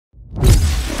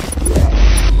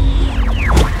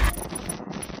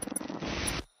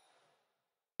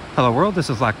Hello world, this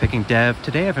is LockpickingDev.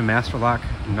 Today I have a master lock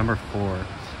number 4.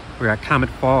 We're at Comet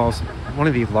Falls, one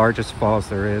of the largest falls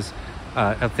there is.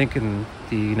 I think in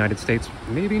the United States,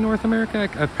 maybe North America.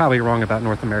 I'm probably wrong about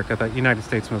North America, but United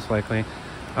States most likely.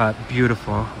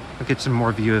 Beautiful. I'll get some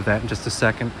more view of that in just a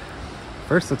second.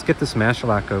 First, let's get this master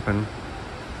lock open.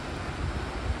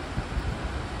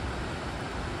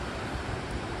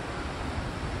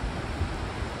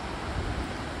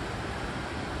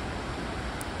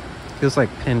 Feels like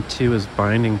pin 2 is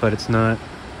binding, but it's not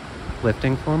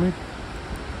lifting for me.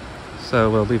 So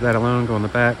we'll leave that alone, go in the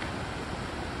back.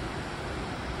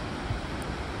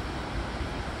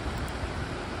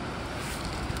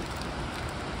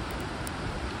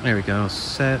 There we go,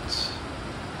 set.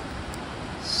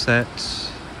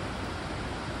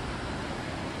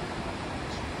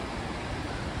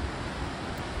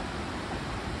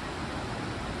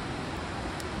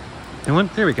 And one,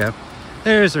 there we go.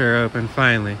 There's our open,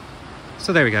 finally.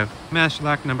 So there we go, master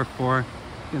lock number 4.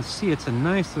 You can see it's a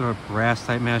nice little brass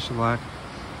type master lock.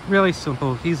 Really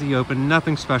simple, easy open,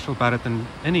 nothing special about it than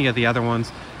any of the other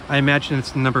ones. I imagine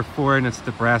it's number 4 and it's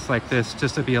the brass like this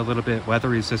just to be a little bit weather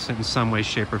resistant in some way,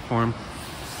 shape, or form.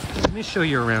 Let me show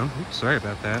you around. Oops, sorry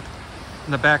about that.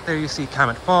 In the back there you see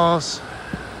Comet Falls.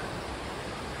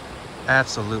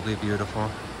 Absolutely beautiful.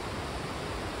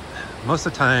 Most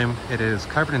of the time it is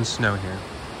covered in snow here.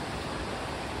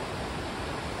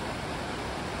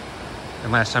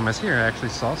 And last time I was here, I actually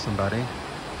saw somebody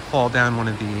fall down one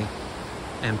of the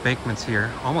embankments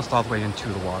here, almost all the way into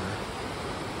the water.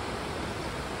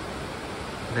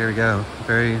 There we go.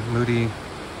 Very moody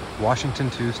Washington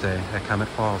Tuesday at Comet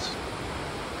Falls.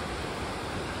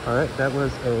 All right, that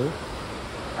was a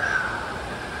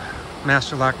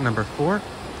master lock number 4,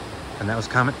 and that was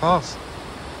Comet Falls.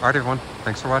 All right, everyone.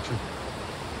 Thanks for watching.